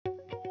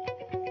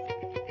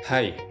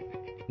Hi,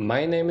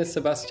 my name is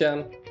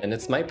Sebastian and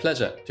it's my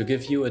pleasure to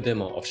give you a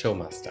demo of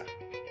Showmaster.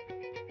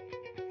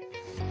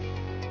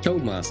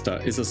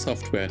 Showmaster is a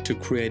software to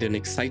create an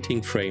exciting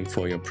frame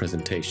for your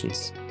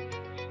presentations.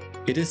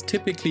 It is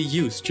typically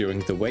used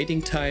during the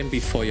waiting time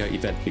before your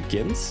event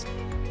begins,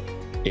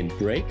 in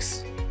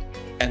breaks,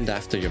 and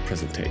after your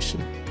presentation.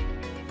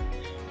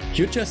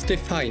 You just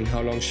define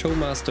how long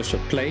Showmaster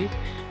should play,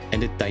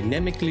 and it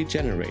dynamically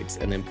generates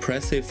an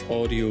impressive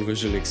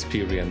audio-visual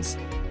experience,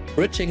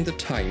 bridging the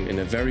time in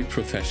a very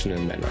professional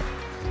manner.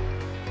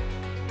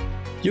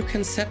 You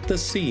can set the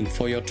scene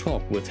for your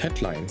talk with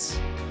headlines,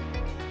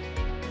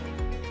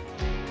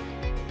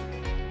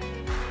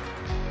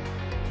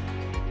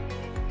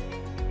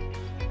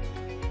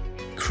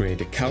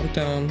 create a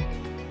countdown,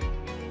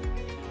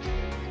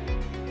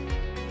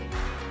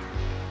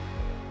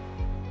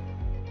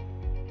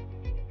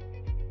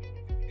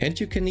 and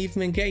you can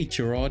even engage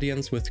your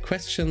audience with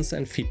questions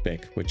and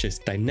feedback, which is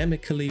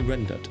dynamically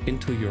rendered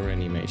into your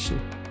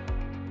animation.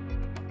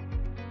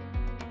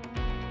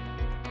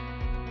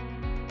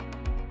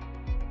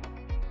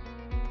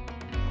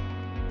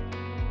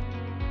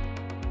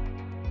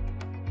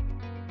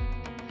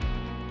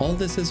 All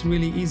this is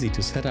really easy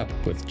to set up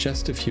with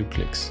just a few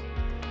clicks.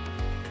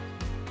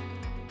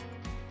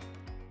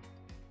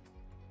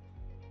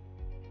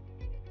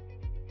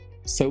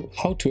 So,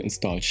 how to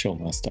install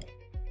Showmaster?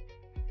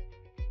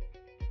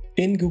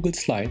 In Google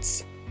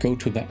Slides, go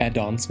to the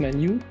Add-ons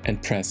menu and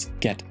press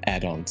Get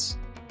Add-ons.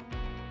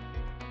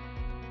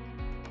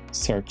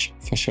 Search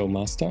for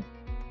Showmaster.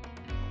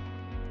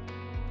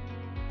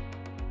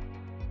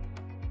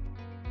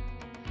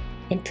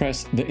 And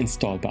press the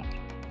Install button.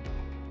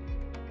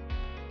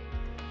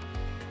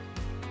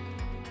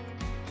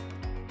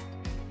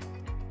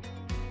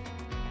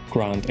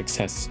 Grant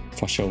access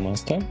for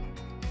Showmaster.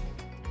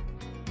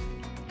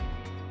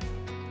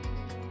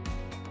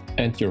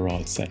 And you're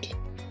all set.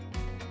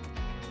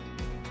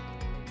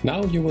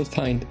 Now you will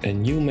find a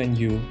new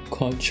menu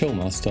called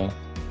Showmaster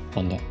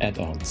under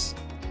Add-ons.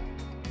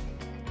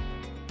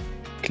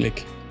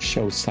 Click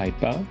Show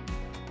Sidebar.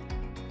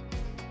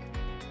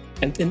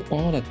 And in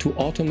order to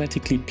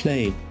automatically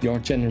play your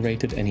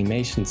generated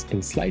animations in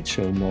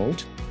slideshow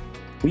mode,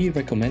 we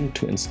recommend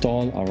to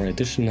install our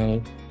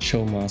additional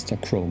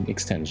Showmaster Chrome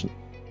extension.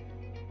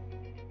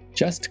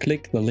 Just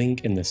click the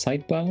link in the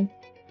sidebar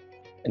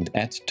and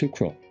add to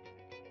Chrome.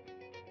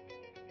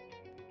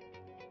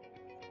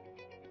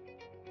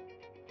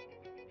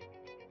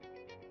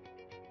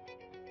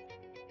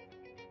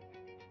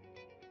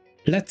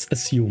 Let's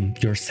assume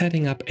you're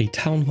setting up a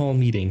town hall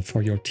meeting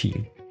for your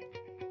team.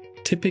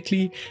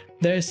 Typically,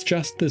 there's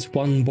just this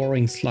one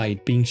boring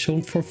slide being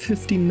shown for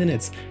 15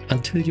 minutes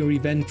until your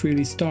event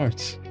really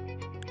starts.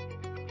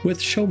 With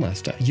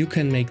Showmaster, you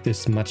can make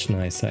this much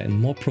nicer and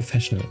more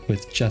professional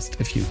with just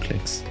a few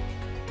clicks.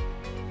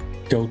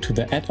 Go to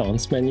the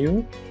Add-ons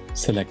menu,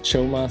 select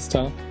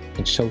Showmaster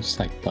and Show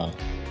Sidebar.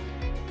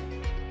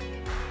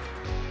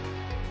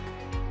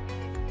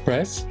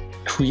 Press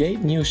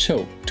Create New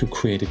Show to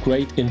create a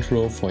great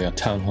intro for your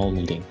town hall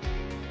meeting.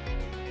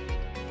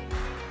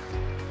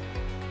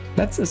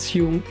 Let's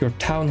assume your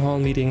town hall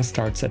meeting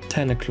starts at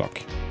 10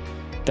 o'clock.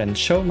 Then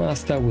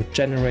Showmaster would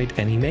generate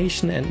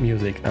animation and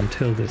music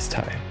until this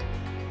time.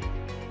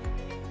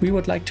 We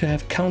would like to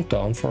have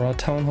countdown for our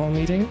town hall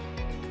meeting.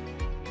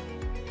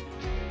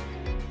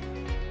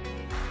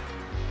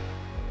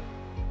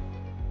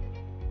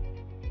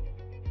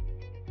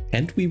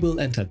 And we will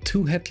enter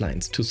 2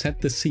 headlines to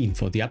set the scene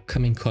for the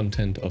upcoming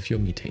content of your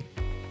meeting.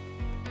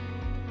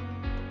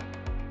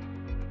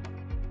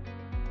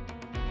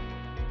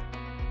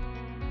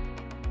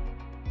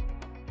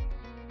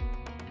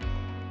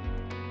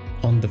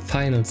 On the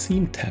Final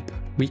Scene tab,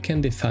 we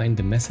can define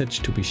the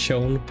message to be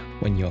shown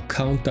when your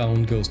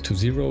countdown goes to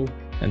 0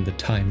 and the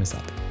time is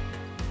up.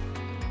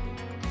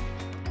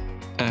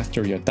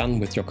 After you're done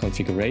with your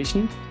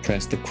configuration,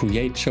 press the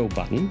Create Show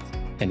button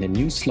and a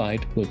new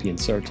slide will be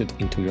inserted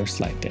into your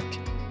slide deck.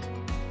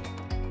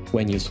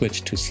 When you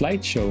switch to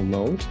slideshow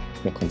mode,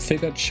 your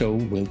configured show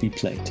will be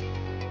played.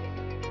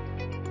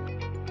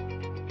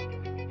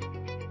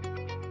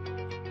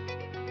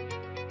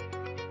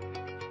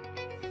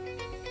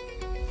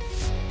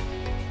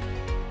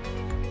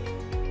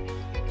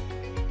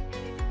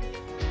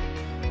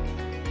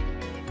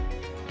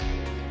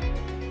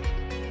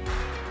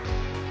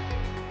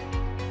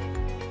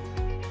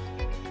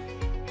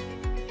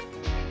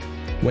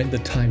 When the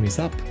time is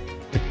up,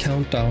 the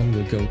countdown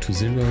will go to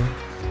 0,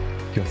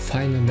 your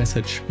final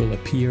message will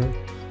appear,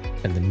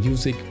 and the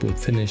music will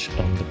finish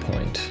on the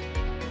point.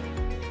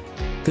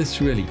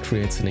 This really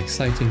creates an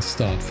exciting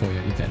start for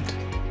your event.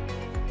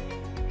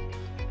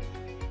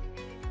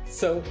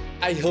 So,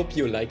 I hope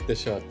you liked the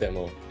short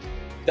demo.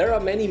 There are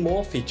many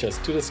more features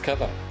to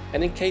discover,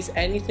 and in case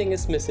anything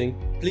is missing,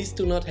 please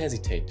do not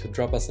hesitate to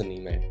drop us an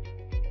email.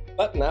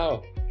 But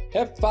now,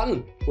 have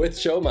fun with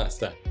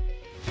Showmaster!